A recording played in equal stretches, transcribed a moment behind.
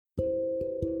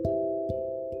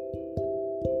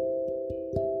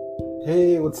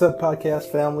Hey, what's up,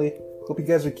 podcast family? Hope you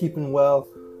guys are keeping well.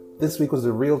 This week was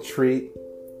a real treat.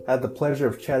 I had the pleasure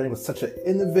of chatting with such an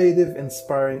innovative,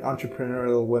 inspiring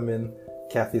entrepreneurial woman,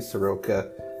 Kathy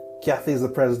Soroka. Kathy is the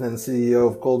president and CEO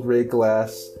of Gold Ray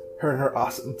Glass. Her and her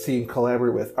awesome team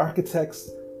collaborate with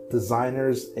architects,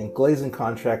 designers, and glazing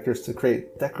contractors to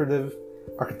create decorative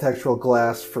architectural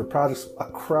glass for projects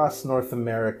across North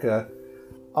America.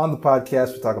 On the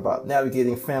podcast, we talk about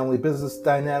navigating family business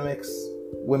dynamics,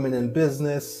 women in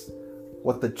business,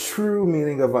 what the true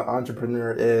meaning of an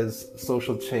entrepreneur is,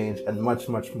 social change, and much,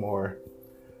 much more.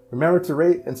 Remember to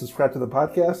rate and subscribe to the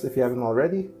podcast if you haven't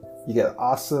already. You get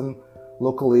awesome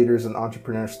local leaders and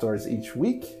entrepreneur stories each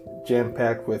week,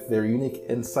 jam-packed with their unique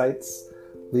insights.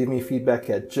 Leave me feedback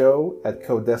at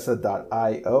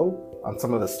joe@codessa.io on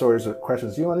some of the stories or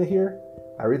questions you want to hear.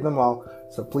 I read them all,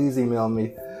 so please email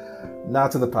me. Now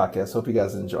to the podcast. Hope you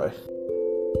guys enjoy.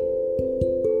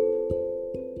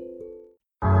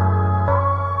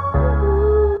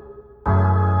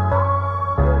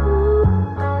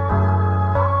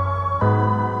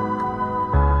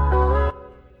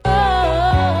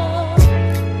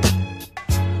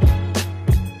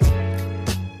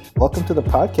 Welcome to the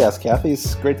podcast, Kathy.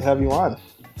 It's great to have you on.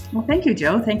 Well, thank you,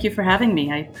 Joe. Thank you for having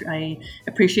me. I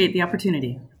appreciate the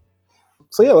opportunity.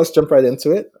 So yeah, let's jump right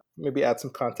into it. Maybe add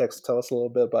some context. Tell us a little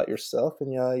bit about yourself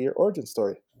and your origin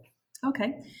story.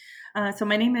 Okay. So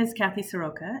my name is Kathy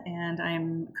Soroka, and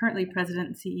I'm currently president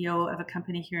and CEO of a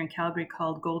company here in Calgary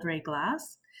called Gold Ray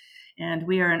Glass. And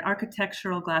we are an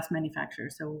architectural glass manufacturer.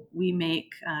 So we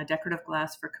make decorative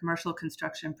glass for commercial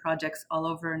construction projects all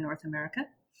over North America.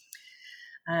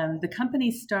 The company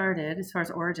started, as far as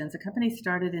origins, the company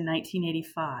started in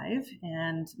 1985,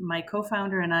 and my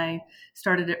co-founder and I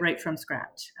started it right from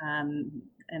scratch.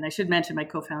 And I should mention my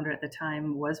co-founder at the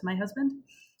time was my husband.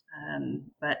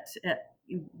 But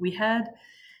we had,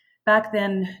 back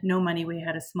then, no money. We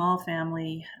had a small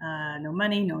family, no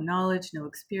money, no knowledge, no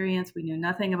experience. We knew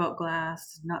nothing about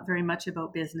glass, not very much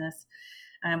about business.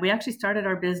 And we actually started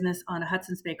our business on a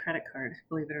Hudson's Bay credit card,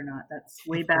 believe it or not. That's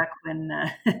way back when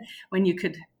when you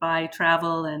could buy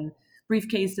travel and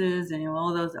briefcases and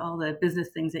all the business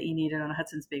things that you needed on a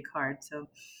Hudson's Bay card. So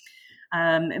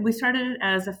and we started it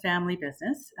as a family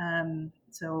business.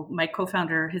 So my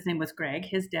co-founder, his name was Greg.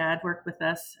 His dad worked with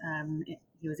us.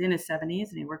 He was in his 70s,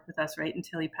 and he worked with us right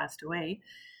until he passed away.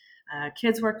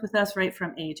 Kids worked with us right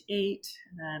from age 8.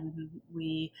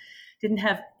 We didn't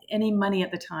have any money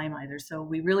at the time either, so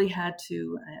we really had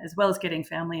to, as well as getting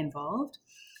family involved,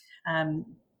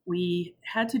 we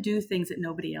had to do things that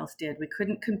nobody else did. We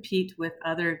couldn't compete with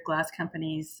other glass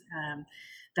companies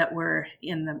that were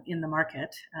in the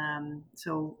market.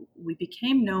 So we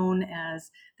became known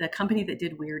as the company that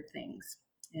did weird things.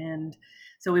 And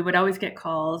so we would always get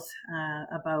calls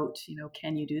about,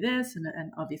 can you do this?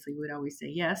 And obviously we would always say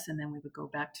yes. And then we would go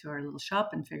back to our little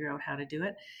shop and figure out how to do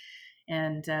it.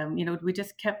 And, we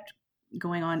just kept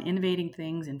going on, innovating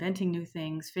things, inventing new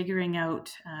things, figuring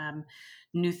out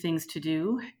new things to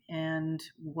do and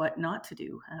what not to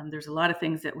do. There's a lot of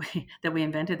things that we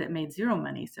invented that made zero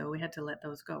money, so we had to let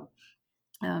those go.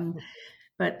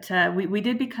 But we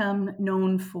did become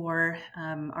known for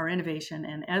our innovation,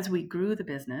 and as we grew the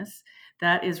business,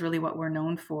 that is really what we're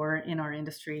known for in our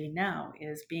industry now,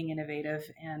 is being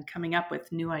innovative and coming up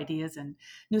with new ideas and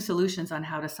new solutions on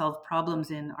how to solve problems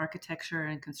in architecture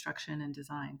and construction and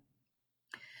design.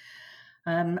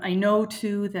 I know,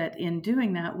 too, that in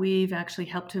doing that, we've actually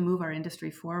helped to move our industry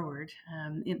forward.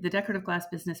 The decorative glass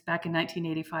business back in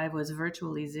 1985 was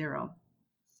virtually zero.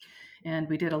 And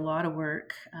we did a lot of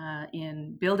work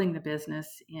in building the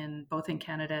business both in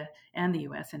Canada and the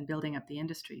US and building up the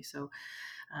industry. So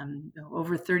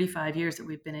over 35 years that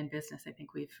we've been in business, I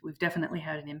think we've definitely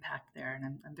had an impact there.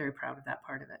 And I'm very proud of that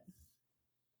part of it.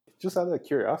 Just out of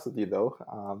curiosity, though,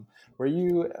 were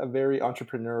you a very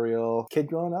entrepreneurial kid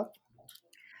growing up?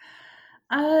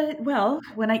 Well,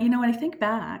 when I think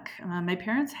back, my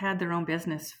parents had their own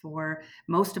business for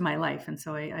most of my life. And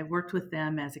so I worked with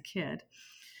them as a kid.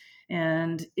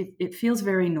 And it feels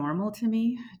very normal to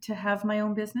me to have my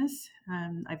own business.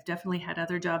 I've definitely had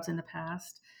other jobs in the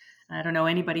past. I don't know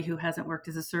anybody who hasn't worked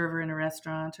as a server in a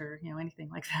restaurant or anything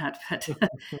like that. But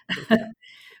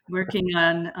working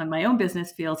on my own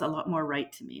business feels a lot more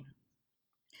right to me.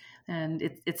 And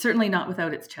it's certainly not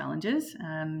without its challenges.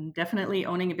 Definitely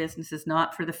owning a business is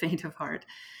not for the faint of heart.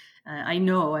 I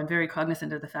know I'm very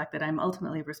cognizant of the fact that I'm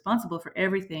ultimately responsible for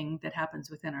everything that happens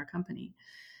within our company.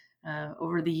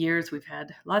 Over the years, we've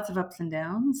had lots of ups and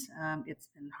downs. It's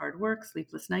been hard work,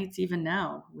 sleepless nights. Even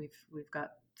now, we've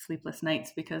got sleepless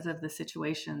nights because of the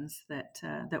situations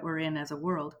that we're in as a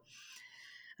world.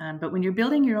 But when you're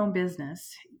building your own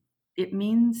business, it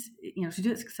means, to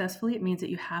do it successfully, it means that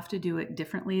you have to do it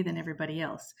differently than everybody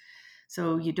else.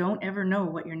 So you don't ever know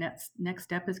what your next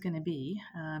step is going to be.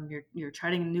 You're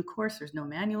charting a new course. There's no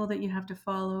manual that you have to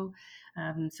follow.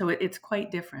 So it's quite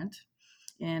different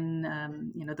in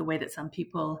the way that some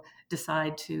people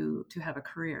decide to have a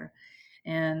career,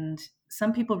 and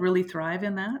some people really thrive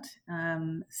in that.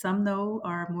 Some, though,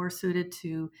 are more suited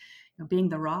to being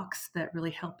the rocks that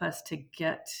really help us to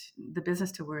get the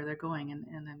business to where they're going.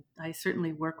 And I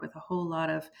certainly work with a whole lot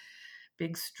of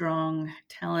big, strong,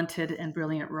 talented, and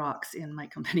brilliant rocks in my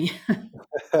company.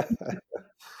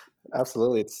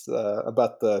 Absolutely. It's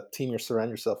about the team you surround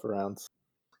yourself around.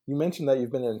 You mentioned that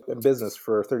you've been in business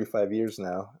for 35 years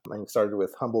now, and you started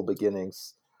with humble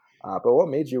beginnings. But what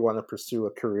made you want to pursue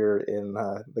a career in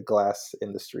the glass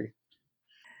industry?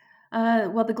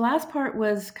 Well, the glass part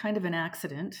was kind of an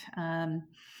accident.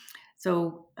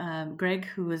 Greg,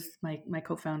 who was my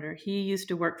co-founder, he used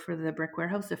to work for the Brick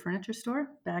Warehouse, the furniture store,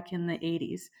 back in the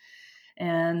 80s.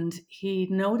 And he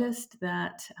noticed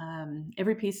that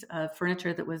every piece of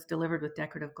furniture that was delivered with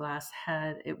decorative glass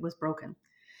was broken.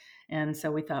 And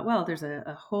so we thought, well, there's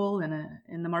a hole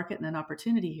in the market and an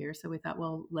opportunity here. So we thought,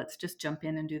 well, let's just jump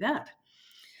in and do that.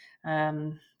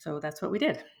 So that's what we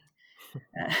did.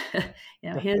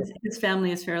 Uh, his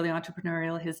family is fairly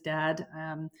entrepreneurial. His dad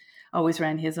always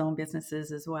ran his own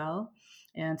businesses as well,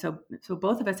 and so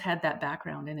both of us had that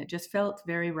background, and it just felt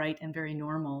very right and very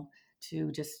normal to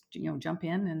just jump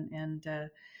in and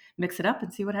mix it up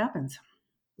and see what happens.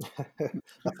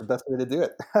 That's the best way to do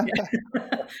it.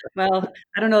 Yeah. Well,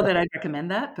 I don't know that I'd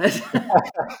recommend that, but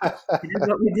it is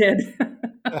what we did.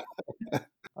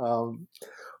 um,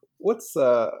 what's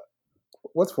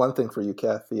what's one thing for you,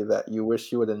 Kathy, that you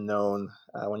wish you would have known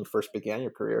when you first began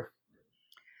your career?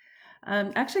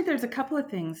 Actually, there's a couple of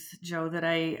things, Joe, that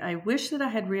I wish that I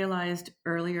had realized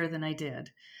earlier than I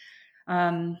did.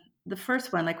 The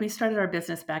first one, like, we started our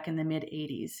business back in the mid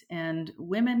 80s, and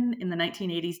women in the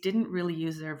 1980s didn't really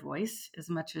use their voice as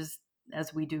much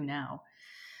as we do now.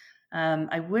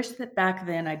 I wish that back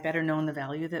then I'd better known the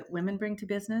value that women bring to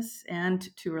business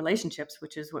and to relationships,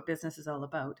 which is what business is all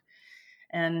about,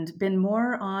 and been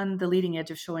more on the leading edge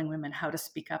of showing women how to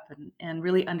speak up and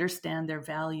really understand their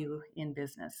value in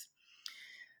business.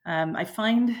 I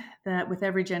find that with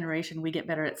every generation, we get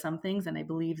better at some things, and I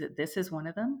believe that this is one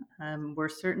of them. We're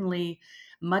certainly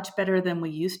much better than we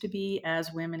used to be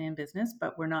as women in business,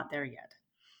 but we're not there yet.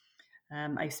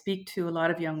 I speak to a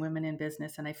lot of young women in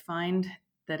business, and I find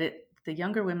that the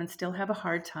younger women still have a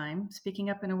hard time speaking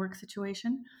up in a work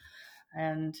situation.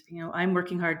 And I'm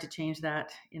working hard to change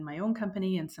that in my own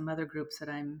company and some other groups that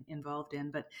I'm involved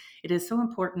in. But it is so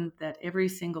important that every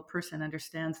single person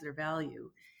understands their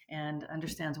value and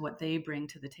understands what they bring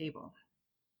to the table.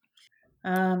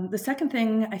 The second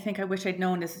thing I think I wish I'd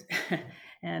known is,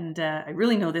 and I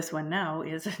really know this one now,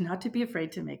 is not to be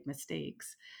afraid to make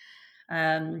mistakes.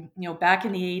 Back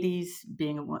in the 80s,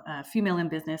 being a female in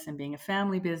business and being a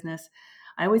family business,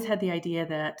 I always had the idea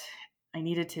that I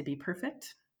needed to be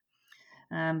perfect.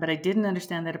 But I didn't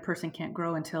understand that a person can't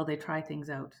grow until they try things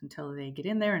out, until they get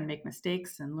in there and make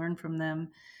mistakes and learn from them.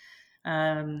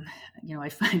 Um, I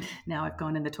find now I've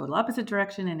gone in the total opposite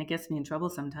direction, and it gets me in trouble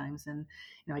sometimes. And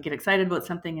I get excited about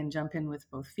something and jump in with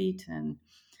both feet. And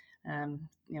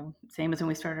same as when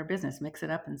we start our business, mix it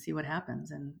up and see what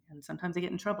happens. And sometimes I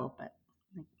get in trouble, but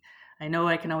I know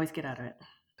I can always get out of it.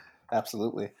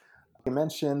 Absolutely. You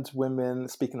mentioned women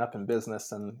speaking up in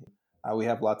business, and we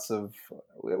have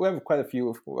quite a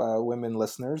few women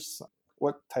listeners.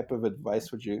 What type of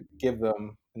advice would you give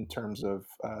them in terms of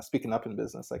speaking up in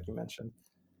business, like you mentioned?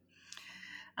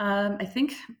 I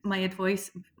think my advice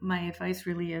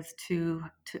really is to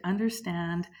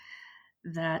understand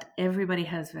that everybody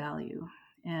has value,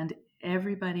 and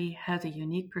everybody has a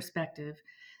unique perspective.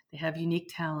 They have unique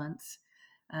talents,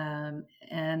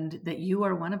 and that you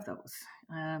are one of those.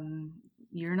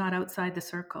 You're not outside the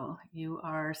circle. You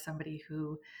are somebody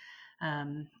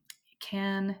um,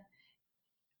 can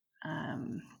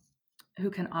um,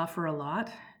 who can offer a lot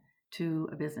to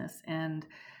a business. And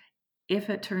if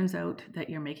it turns out that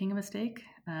you're making a mistake,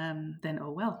 then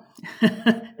oh well.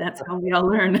 That's how we all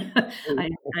learn.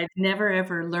 I've never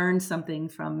ever learned something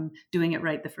from doing it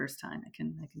right the first time. I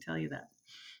can tell you that.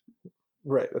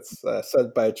 Right, that's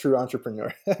said by a true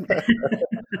entrepreneur.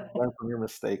 Learn from your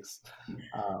mistakes.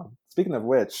 Speaking of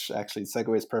which, actually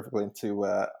segues perfectly into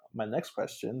my next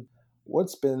question.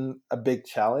 What's been a big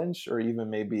challenge or even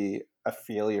maybe a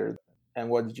failure, and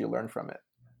what did you learn from it?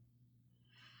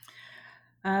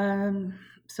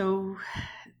 So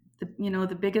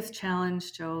the biggest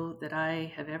challenge, Joe, that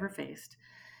I have ever faced,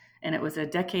 and it was a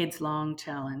decades-long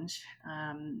challenge.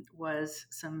 Was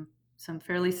some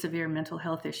fairly severe mental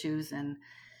health issues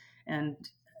and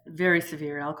very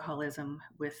severe alcoholism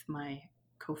with my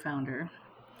co-founder.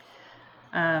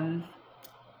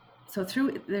 So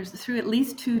through at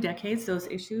least 2 decades, those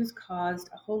issues caused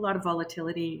a whole lot of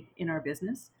volatility in our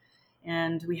business,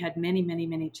 and we had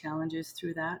many challenges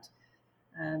through that.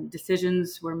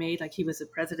 Decisions were made, like he was the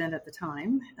president at the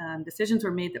time. Decisions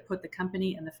were made that put the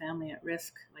company and the family at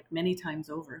risk, like many times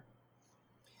over.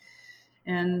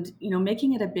 And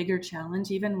making it a bigger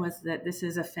challenge even was that this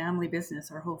is a family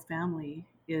business. Our whole family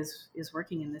is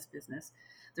working in this business.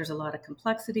 There's a lot of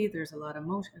complexity. There's a lot of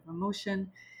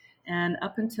emotion. And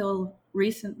up until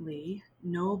recently,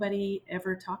 nobody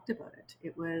ever talked about it.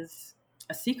 It was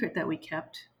a secret that we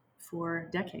kept for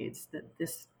decades, that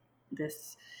this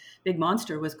big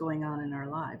monster was going on in our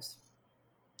lives.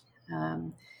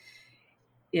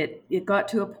 It got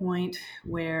to a point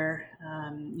where,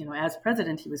 as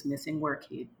president, he was missing work.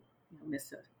 He'd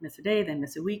miss a day, then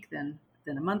miss a week, then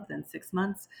a month, then 6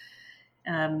 months.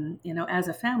 As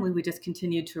a family, we just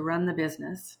continued to run the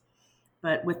business,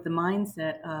 but with the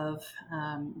mindset of,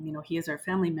 he is our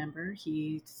family member.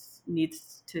 He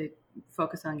needs to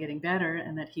focus on getting better,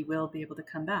 and that he will be able to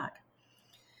come back.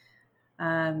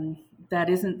 That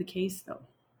isn't the case, though.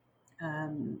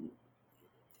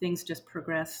 Things just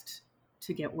progressed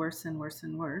to get worse and worse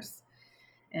and worse.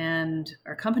 And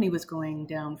our company was going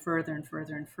down further and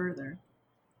further and further.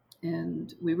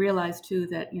 And we realized too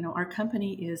that, our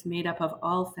company is made up of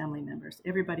all family members.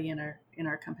 Everybody in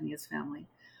our company is family.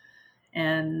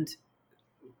 And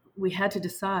we had to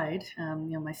decide,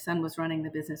 my son was running the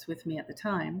business with me at the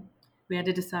time. We had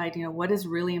to decide, what is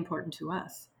really important to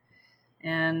us.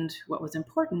 And what was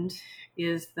important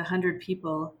is the 100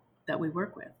 people that we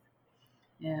work with,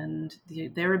 and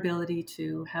their ability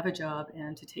to have a job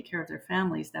and to take care of their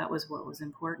families. That was what was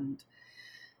important.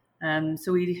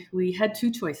 So we had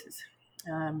 2 choices.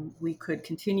 We could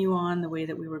continue on the way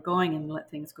that we were going and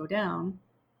let things go down,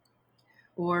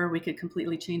 or we could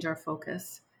completely change our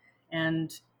focus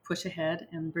and push ahead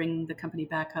and bring the company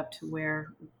back up to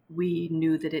where we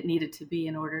knew that it needed to be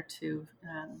in order to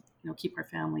keep our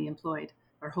family employed,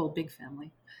 our whole big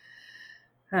family.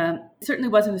 It certainly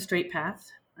wasn't a straight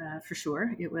path. For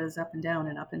sure, it was up and down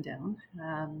and up and down,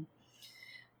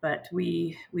 but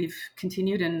we've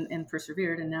continued and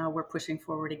persevered, and now we're pushing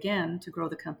forward again to grow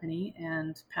the company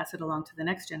and pass it along to the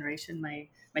next generation.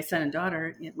 My son and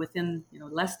daughter, within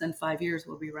less than 5 years,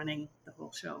 will be running the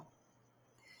whole show.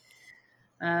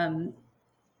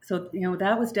 So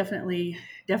that was definitely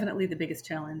the biggest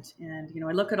challenge. And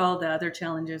I look at all the other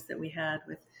challenges that we had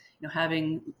with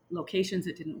having locations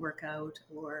that didn't work out,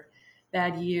 or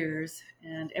bad years,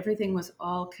 and everything was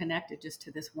all connected just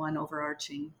to this one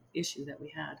overarching issue that we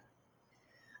had.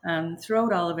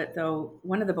 Throughout all of it, though,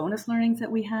 one of the bonus learnings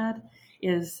that we had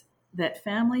is that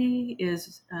family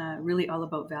is really all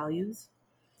about values.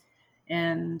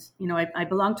 And, I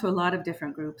belong to a lot of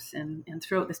different groups, and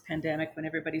throughout this pandemic, when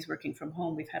everybody's working from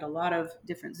home, we've had a lot of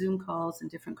different Zoom calls and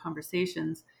different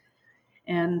conversations.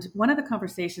 And one of the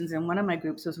conversations in one of my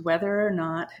groups was whether or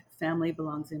not family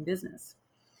belongs in business.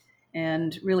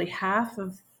 And really half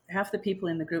the people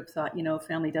in the group thought,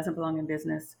 family doesn't belong in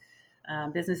business.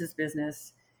 Business is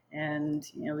business. And,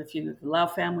 if you allow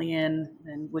family in,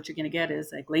 then what you're going to get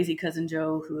is like lazy cousin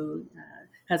Joe who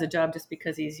has a job just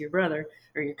because he's your brother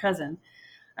or your cousin.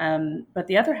 But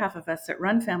the other half of us that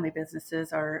run family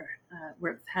businesses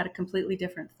had a completely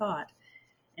different thought.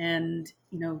 And,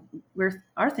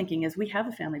 our thinking is we have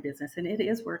a family business and it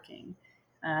is working.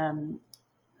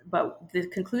 But the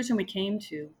conclusion we came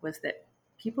to was that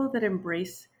people that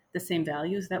embrace the same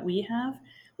values that we have,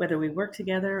 whether we work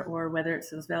together or whether it's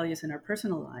those values in our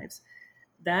personal lives,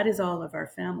 that is all of our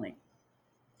family.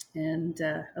 And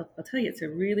I'll tell you, it's a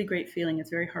really great feeling.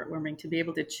 It's very heartwarming to be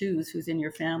able to choose who's in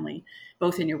your family,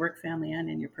 both in your work family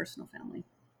and in your personal family.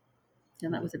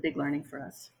 And that was a big learning for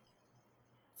us.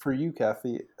 For you,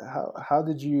 Kathy, how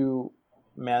did you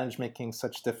manage making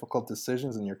such difficult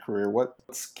decisions in your career? What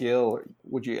skill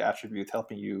would you attribute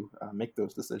helping you make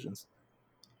those decisions?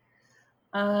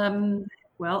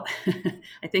 Well,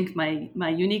 I think my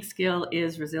unique skill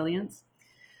is resilience.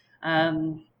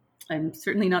 I'm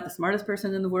certainly not the smartest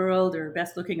person in the world or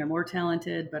best looking or more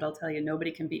talented, but I'll tell you,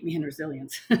 nobody can beat me in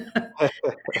resilience.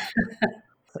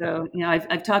 So,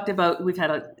 I've talked about we've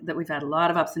had a lot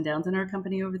of ups and downs in our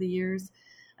company over the years.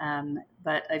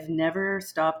 But I've never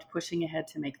stopped pushing ahead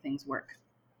to make things work.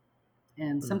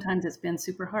 And sometimes it's been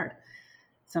super hard.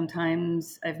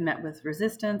 Sometimes I've met with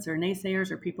resistance or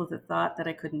naysayers or people that thought that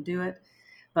I couldn't do it.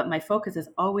 But my focus is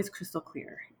always crystal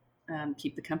clear.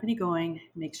 keep the company going,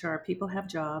 make sure our people have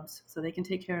jobs so they can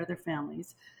take care of their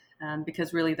families,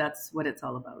 because really that's what it's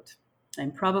all about.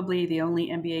 I'm probably the only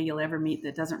MBA you'll ever meet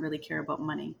that doesn't really care about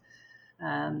money.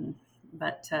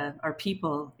 But our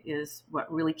people is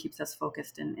what really keeps us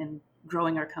focused in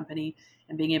growing our company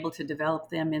and being able to develop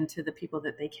them into the people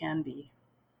that they can be.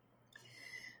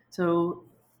 So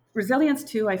resilience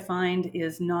too, I find,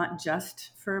 is not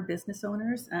just for business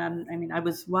owners. I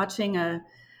was watching a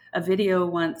video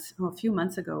once, a few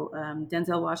months ago.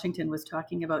 Denzel Washington was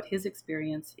talking about his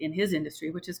experience in his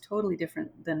industry, which is totally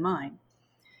different than mine.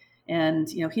 And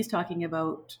he's talking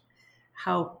about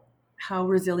how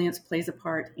resilience plays a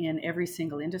part in every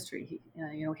single industry.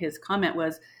 His comment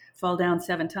was, "Fall down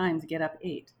 7 times, get up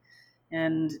 8."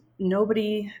 And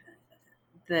nobody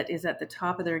that is at the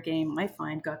top of their game, I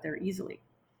find, got there easily.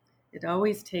 It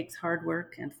always takes hard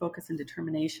work and focus and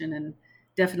determination, and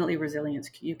definitely resilience.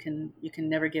 You can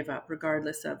never give up,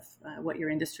 regardless of what your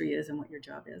industry is and what your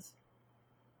job is.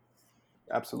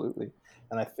 Absolutely.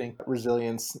 And I think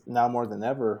resilience now more than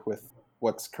ever with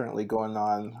what's currently going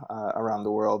on around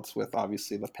the world with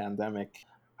obviously the pandemic.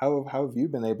 How have you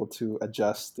been able to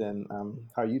adjust, and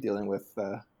how are you dealing with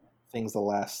things the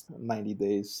last 90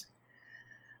 days?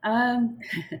 Um,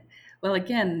 well,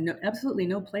 again, absolutely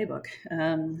no playbook.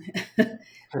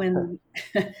 When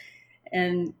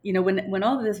and when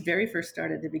all of this very first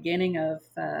started, the beginning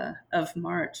of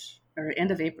March, or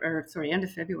end of April, or sorry, end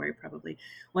of February, probably,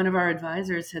 one of our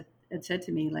advisors had said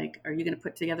to me, like, "Are you going to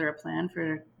put together a plan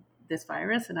for this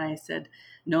virus?" And I said,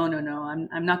 "No, no, no.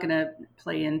 I'm not going to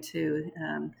play into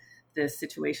the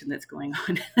situation that's going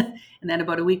on." And then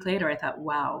about a week later, I thought,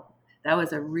 "Wow, that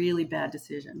was a really bad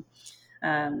decision."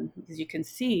 Because you can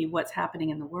see what's happening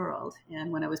in the world.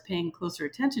 And when I was paying closer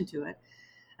attention to it,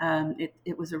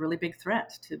 it was a really big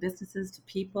threat to businesses, to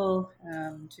people,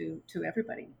 to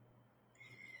everybody.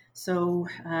 So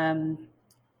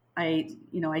I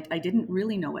didn't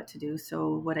really know what to do.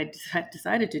 So what I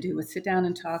decided to do was sit down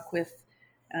and talk with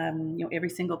every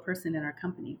single person in our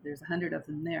company. There's 100 of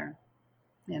them there,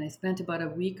 and I spent about a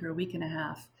week or a week and a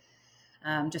half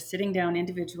just sitting down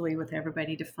individually with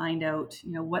everybody to find out,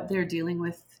 what they're dealing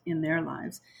with in their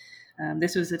lives.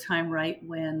 This was a time right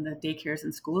when the daycares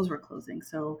and schools were closing.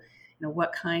 So,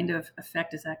 what kind of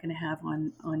effect is that going to have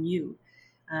on you?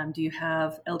 Do you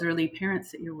have elderly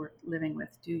parents that you're living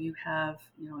with? Do you have,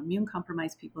 immune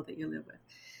compromised people that you live with?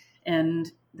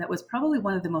 And that was probably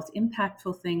one of the most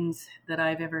impactful things that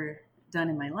I've ever done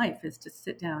in my life, is to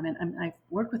sit down. And I've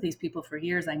worked with these people for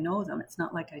years. I know them. It's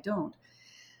not like I don't.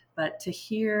 But to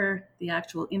hear the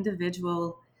actual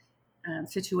individual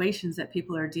situations that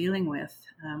people are dealing with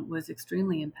was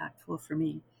extremely impactful for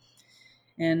me.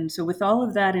 And so, with all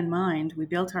of that in mind, we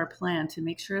built our plan to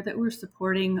make sure that we're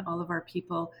supporting all of our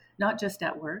people, not just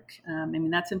at work.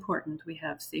 That's important. We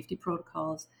have safety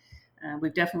protocols.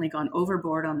 We've definitely gone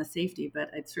overboard on the safety, but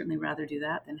I'd certainly rather do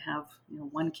that than have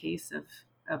one case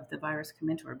of the virus come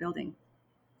into our building.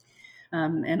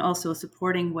 And also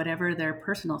supporting whatever their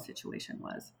personal situation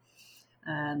was.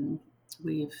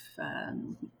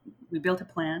 We built a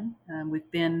plan.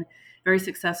 We've been very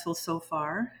successful so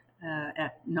far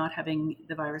at not having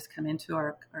the virus come into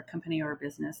our company or our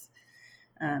business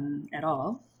at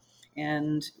all.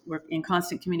 And we're in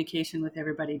constant communication with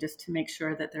everybody just to make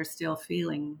sure that they're still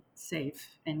feeling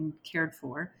safe and cared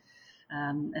for,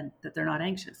 and that they're not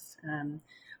anxious.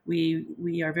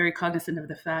 We are very cognizant of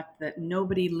the fact that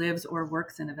nobody lives or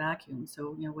works in a vacuum.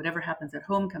 So, whatever happens at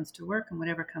home comes to work, and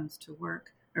whatever comes to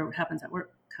work or what happens at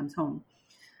work comes home.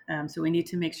 So we need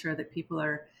to make sure that people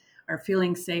are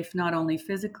feeling safe, not only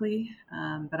physically,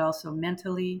 but also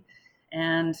mentally.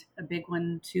 And a big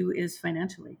one too is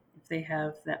financially. If they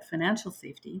have that financial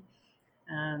safety,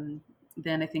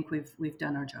 then I think we've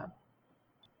done our job.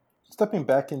 Stepping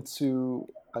back into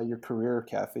your career,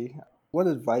 Kathy, what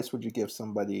advice would you give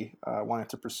somebody wanting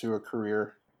to pursue a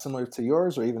career similar to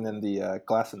yours, or even in the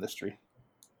glass industry?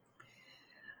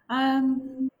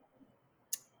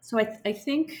 So I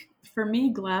think for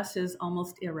me, glass is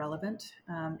almost irrelevant.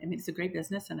 It's a great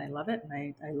business, and I love it, and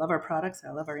I love our products,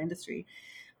 I love our industry.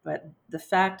 But the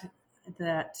fact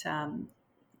that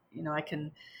I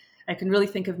can really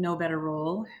think of no better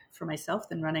role for myself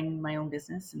than running my own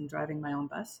business and driving my own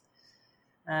bus.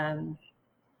 Um,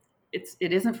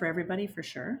 it isn't for everybody, for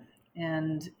sure.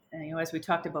 And as we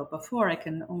talked about before, I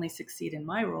can only succeed in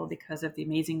my role because of the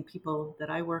amazing people that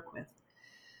I work with.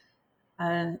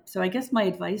 So I guess my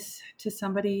advice to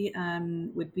somebody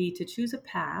would be to choose a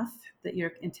path that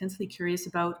you're intensely curious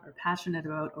about or passionate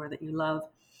about or that you love.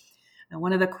 And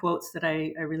one of the quotes that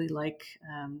I really like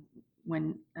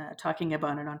when talking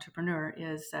about an entrepreneur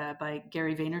is by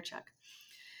Gary Vaynerchuk.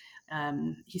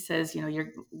 He says,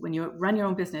 when you run your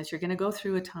own business, you're going to go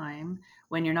through a time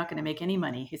when you're not going to make any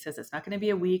money. He says it's not going to be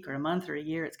a week or a month or a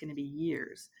year. It's going to be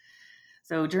years.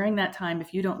 So during that time,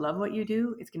 if you don't love what you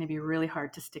do, it's going to be really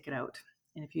hard to stick it out.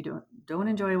 And if you don't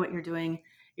enjoy what you're doing,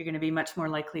 you're going to be much more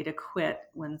likely to quit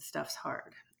when stuff's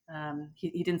hard.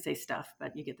 He didn't say stuff,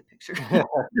 but you get the picture.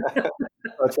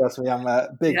 Oh, trust me, I'm a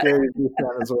big Gary Vee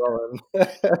fan as well.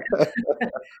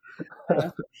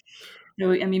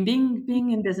 So, I mean,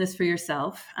 being in business for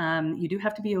yourself, you do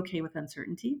have to be okay with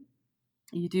uncertainty.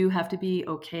 You do have to be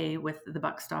okay with the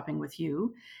buck stopping with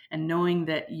you and knowing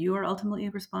that you are ultimately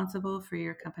responsible for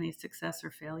your company's success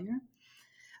or failure.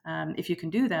 If you can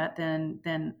do that,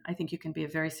 then I think you can be a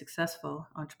very successful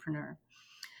entrepreneur.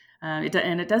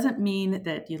 And it doesn't mean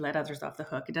that you let others off the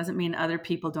hook. It doesn't mean other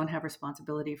people don't have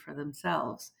responsibility for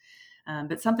themselves.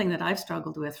 But something that I've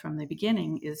struggled with from the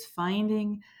beginning is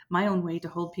finding my own way to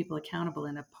hold people accountable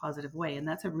in a positive way. And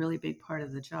that's a really big part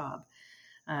of the job.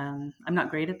 I'm not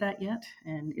great at that yet,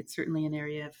 and it's certainly an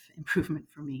area of improvement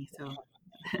for me. So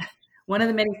one of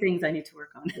the many things I need to work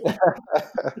on.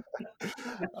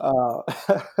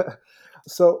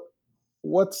 So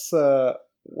what's the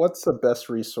best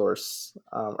resource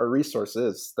or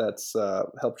resources that's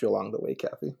helped you along the way,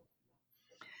 Kathy?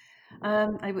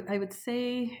 I would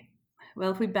say,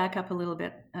 well, if we back up a little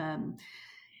bit,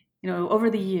 over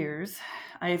the years,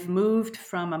 I've moved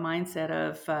from a mindset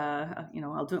of,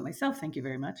 I'll do it myself, thank you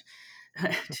very much,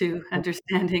 to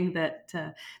understanding that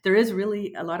there is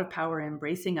really a lot of power in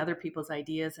embracing other people's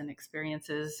ideas and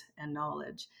experiences and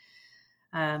knowledge.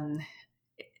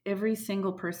 Every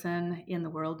single person in the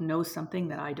world knows something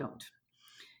that I don't.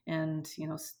 And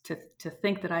to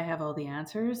think that I have all the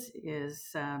answers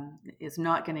is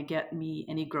not going to get me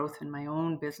any growth in my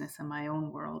own business and my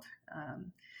own world.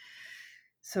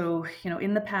 So,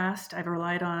 in the past, I've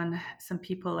relied on some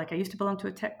people. Like I used to belong to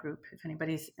a tech group. If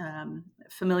anybody's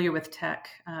familiar with tech,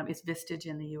 it's Vistage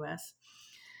in the U.S.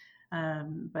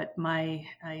 But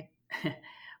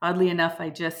oddly enough, I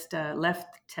just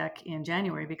left tech in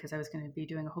January because I was going to be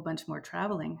doing a whole bunch more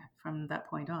traveling from that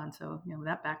point on. So,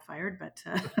 that backfired. But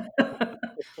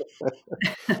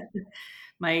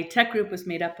my tech group was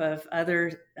made up of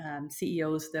other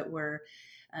CEOs that were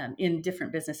in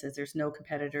different businesses. There's no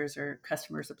competitors or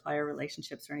customer supplier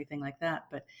relationships or anything like that.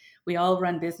 But we all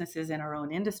run businesses in our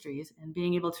own industries, and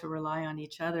being able to rely on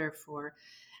each other for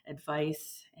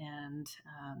advice and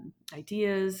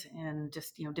ideas and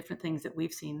just different things that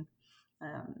we've seen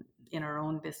in our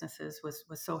own businesses was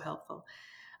so helpful.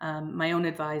 My own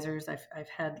advisors, I've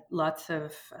had lots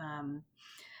of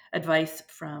advice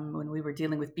from when we were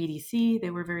dealing with BDC. They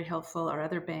were very helpful. Our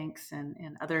other banks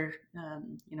and other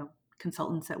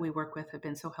consultants that we work with have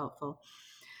been so helpful.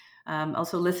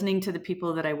 Also, listening to the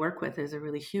people that I work with is a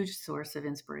really huge source of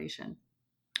inspiration.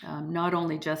 Not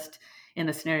only just in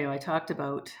the scenario I talked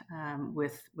about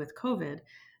with COVID,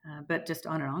 but just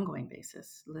on an ongoing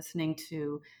basis, listening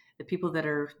to the people that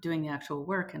are doing the actual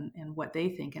work and what they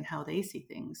think and how they see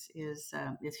things is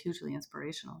hugely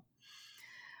inspirational.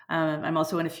 I'm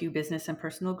also in a few business and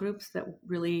personal groups that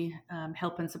really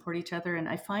help and support each other, and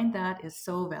I find that is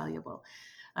so valuable.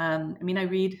 I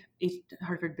read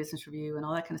Harvard Business Review and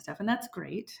all that kind of stuff, and that's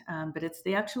great. But it's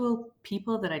the actual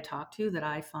people that I talk to that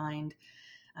I find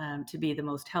to be the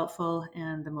most helpful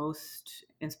and the most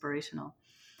inspirational.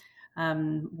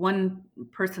 One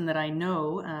person that I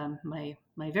know, my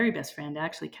very best friend,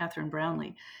 actually, Catherine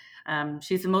Brownlee,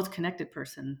 she's the most connected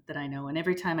person that I know. And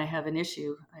every time I have an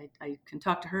issue, I can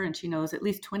talk to her, and she knows at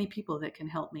least 20 people that can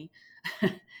help me.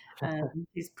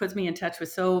 She puts me in touch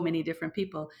with so many different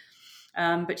people.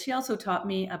 But she also taught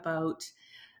me about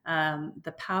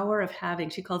the power of having,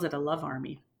 she calls it a love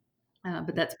army.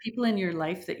 But that's people in your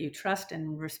life that you trust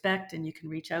and respect and you can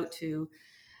reach out to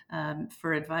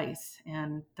for advice.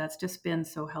 And that's just been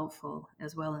so helpful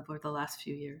as well over the last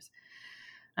few years.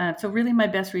 So really my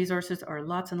best resources are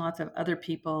lots and lots of other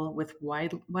people with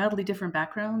wildly different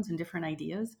backgrounds and different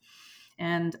ideas.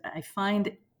 And I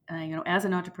find, as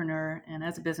an entrepreneur and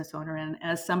as a business owner and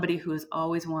as somebody who is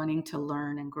always wanting to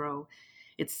learn and grow,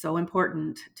 it's so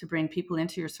important to bring people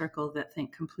into your circle that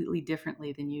think completely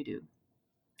differently than you do.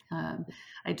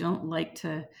 I don't like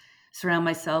to surround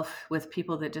myself with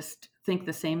people that just think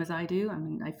the same as I do.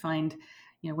 I find,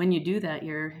 when you do that,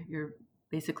 you're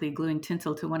basically gluing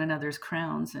tinsel to one another's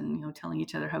crowns and, telling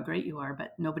each other how great you are,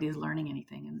 but nobody's learning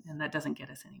anything, and that doesn't get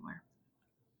us anywhere.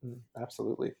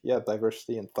 Absolutely. Yeah,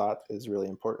 diversity in thought is really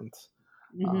important.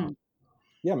 Mm-hmm.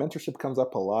 Mentorship comes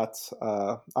up a lot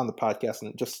on the podcast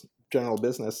and just general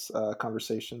business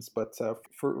conversations. But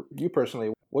for you personally,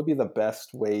 what would be the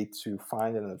best way to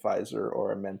find an advisor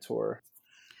or a mentor?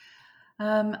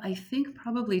 I think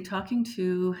probably talking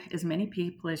to as many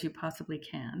people as you possibly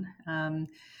can.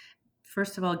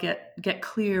 First of all, get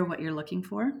clear what you're looking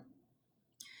for,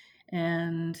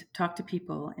 and talk to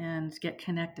people and get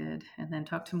connected, and then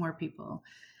talk to more people,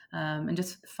 and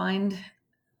just find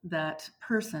that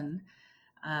person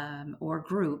or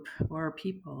group or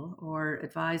people or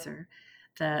advisor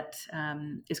that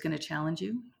is going to challenge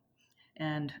you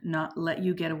and not let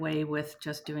you get away with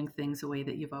just doing things the way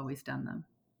that you've always done them.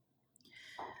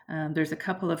 There's a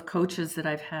couple of coaches that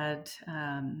I've had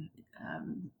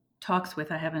talks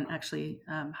with. I haven't actually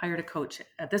hired a coach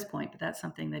at this point, but that's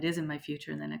something that is in my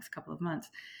future in the next couple of months.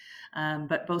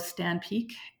 But both Stan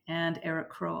Peak and Eric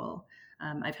Kroll,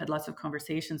 I've had lots of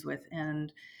conversations with,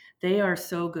 and they are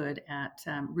so good at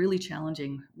really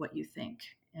challenging what you think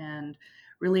and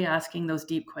really asking those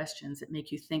deep questions that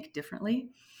make you think differently.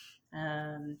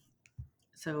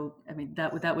 So, I mean,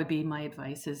 that would be my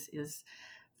advice: is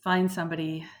find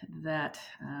somebody that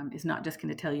is not just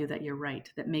going to tell you that you're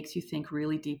right, that makes you think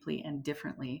really deeply and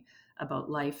differently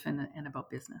about life and about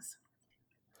business.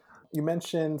 You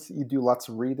mentioned you do lots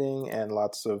of reading and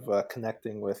lots of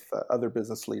connecting with other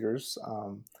business leaders.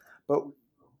 But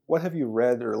what have you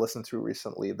read or listened to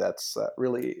recently that's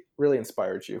really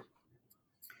inspired you?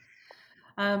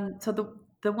 So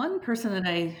the one person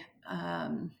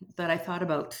that I thought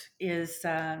about is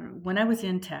when I was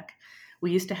in tech,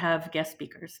 we used to have guest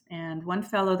speakers, and one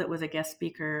fellow that was a guest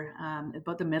speaker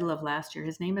about the middle of last year,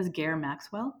 his name is Gare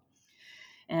Maxwell,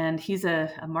 and he's a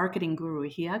marketing guru.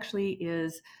 He actually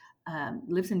is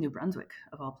lives in New Brunswick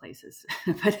of all places,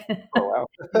 but Oh,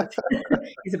 wow.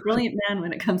 he's a brilliant man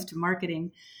when it comes to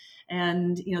marketing.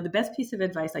 And the best piece of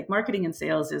advice, like marketing and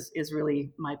sales, is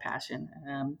really my passion.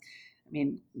 I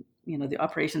mean, the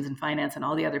operations and finance and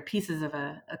all the other pieces of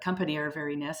a company are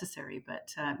very necessary,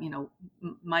 but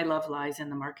my love lies in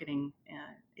the marketing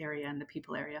area and the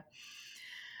people area.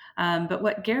 But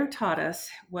what Gare taught us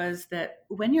was that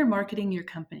when you're marketing your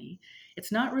company,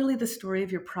 it's not really the story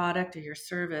of your product or your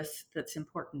service that's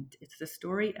important. It's the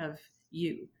story of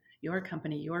you, your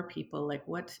company, your people. Like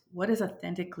what is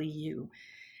authentically you,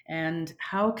 and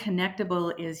how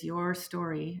connectable is your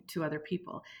story to other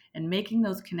people. And making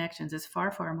those connections is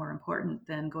far, far more important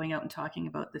than going out and talking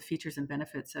about the features and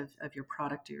benefits of your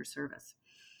product or your service.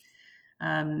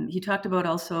 He talked about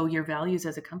also your values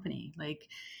as a company. Like,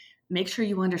 make sure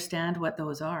you understand what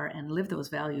those are and live those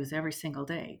values every single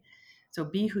day. So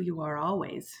be who you are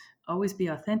always be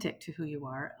authentic to who you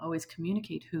are, always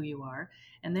communicate who you are,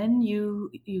 and then you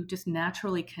just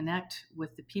naturally connect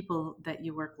with the people that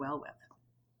you work well with.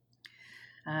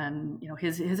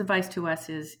 His advice to us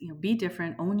is, be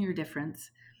different, own your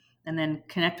difference, and then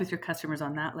connect with your customers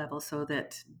on that level so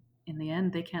that in the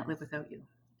end they can't live without you.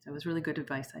 So it was really good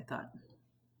advice, I thought.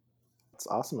 It's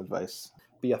awesome advice.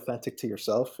 Be authentic to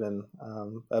yourself, and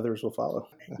others will follow.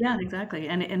 Yeah, exactly.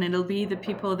 And it'll be the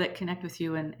people that connect with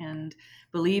you and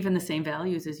believe in the same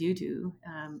values as you do,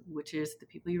 which is the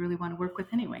people you really want to work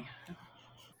with anyway.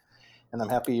 And I'm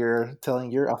happy you're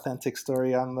telling your authentic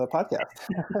story on the podcast.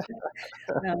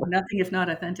 Nothing if not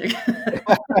authentic.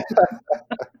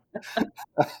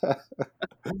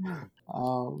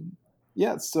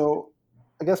 Yeah, so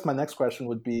I guess my next question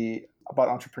would be about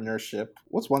entrepreneurship.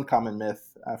 What's one common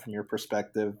myth from your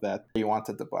perspective that you want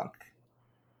to debunk?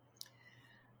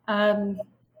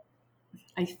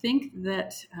 I think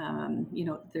that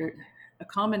a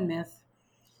common myth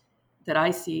that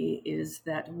I see is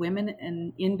that women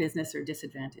in business are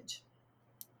disadvantaged.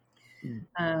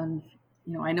 Mm.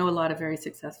 I know a lot of very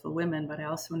successful women, but I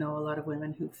also know a lot of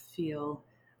women who feel,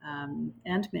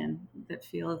 and men that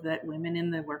feel that women in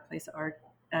the workplace are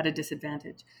at a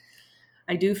disadvantage.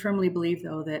 I do firmly believe,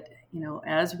 though, that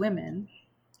as women,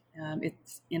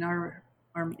 it's in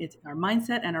it's our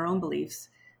mindset and our own beliefs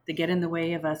that get in the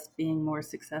way of us being more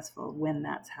successful when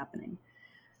that's happening.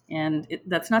 And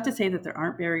that's not to say that there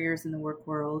aren't barriers in the work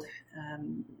world,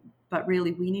 but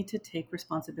really we need to take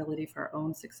responsibility for our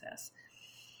own success.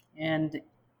 And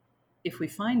if we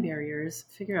find barriers,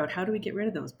 figure out, how do we get rid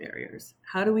of those barriers?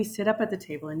 How do we sit up at the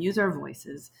table and use our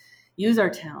voices, use our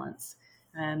talents,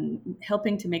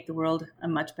 helping to make the world a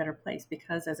much better place?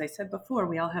 Because as I said before,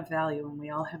 we all have value and we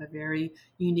all have a very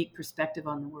unique perspective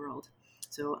on the world.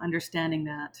 So understanding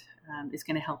that is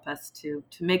going to help us to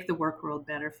make the work world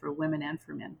better for women and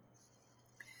for men.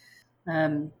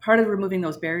 Part of removing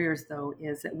those barriers, though,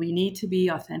 is that we need to be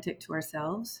authentic to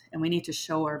ourselves and we need to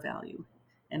show our value.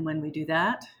 And when we do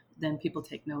that, then people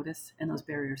take notice and those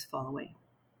barriers fall away.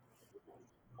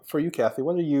 For you, Kathy,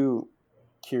 what are you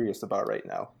curious about right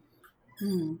now?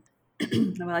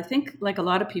 Well, I think, like a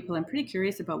lot of people, I'm pretty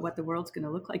curious about what the world's going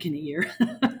to look like in a year.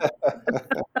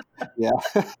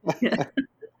 Yeah.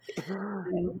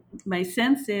 My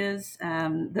sense is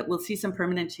that we'll see some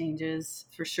permanent changes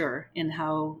for sure in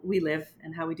how we live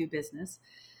and how we do business.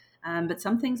 But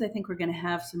some things I think we're going to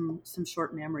have some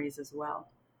short memories as well.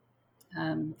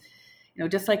 Um,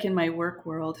 just like in my work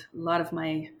world, a lot of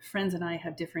my friends and I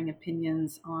have differing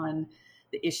opinions on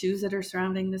the issues that are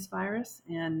surrounding this virus,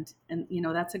 and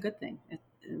that's a good thing.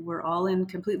 We're all in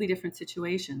completely different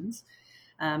situations,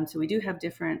 so we do have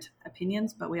different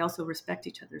opinions, but we also respect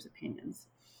each other's opinions,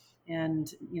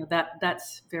 and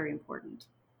that's very important.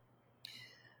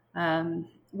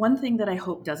 One thing that I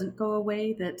hope doesn't go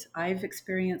away that I've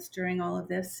experienced during all of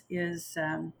this is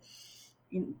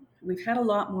we've had a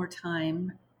lot more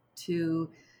time to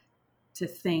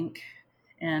think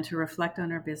and to reflect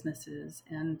on our businesses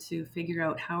and to figure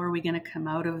out how are we going to come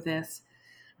out of this.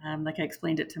 Like I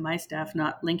explained it to my staff,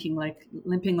 not limping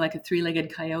like a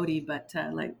three-legged coyote, but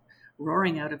like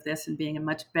roaring out of this and being a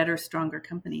much better, stronger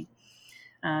company.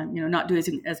 Not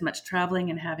doing as much traveling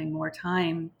and having more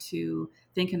time to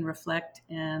think and reflect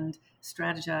and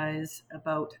strategize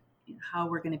about how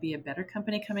we're going to be a better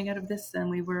company coming out of this than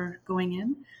we were going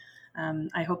in.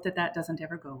 I hope that doesn't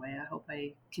ever go away. I hope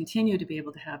I continue to be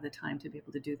able to have the time to be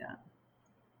able to do that.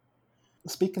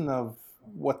 Speaking of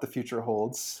what the future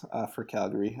holds for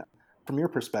Calgary, from your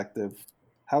perspective,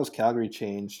 how has Calgary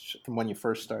changed from when you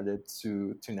first started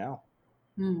to now?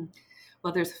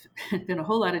 Well, there's been a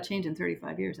whole lot of change in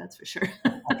 35 years, that's for sure.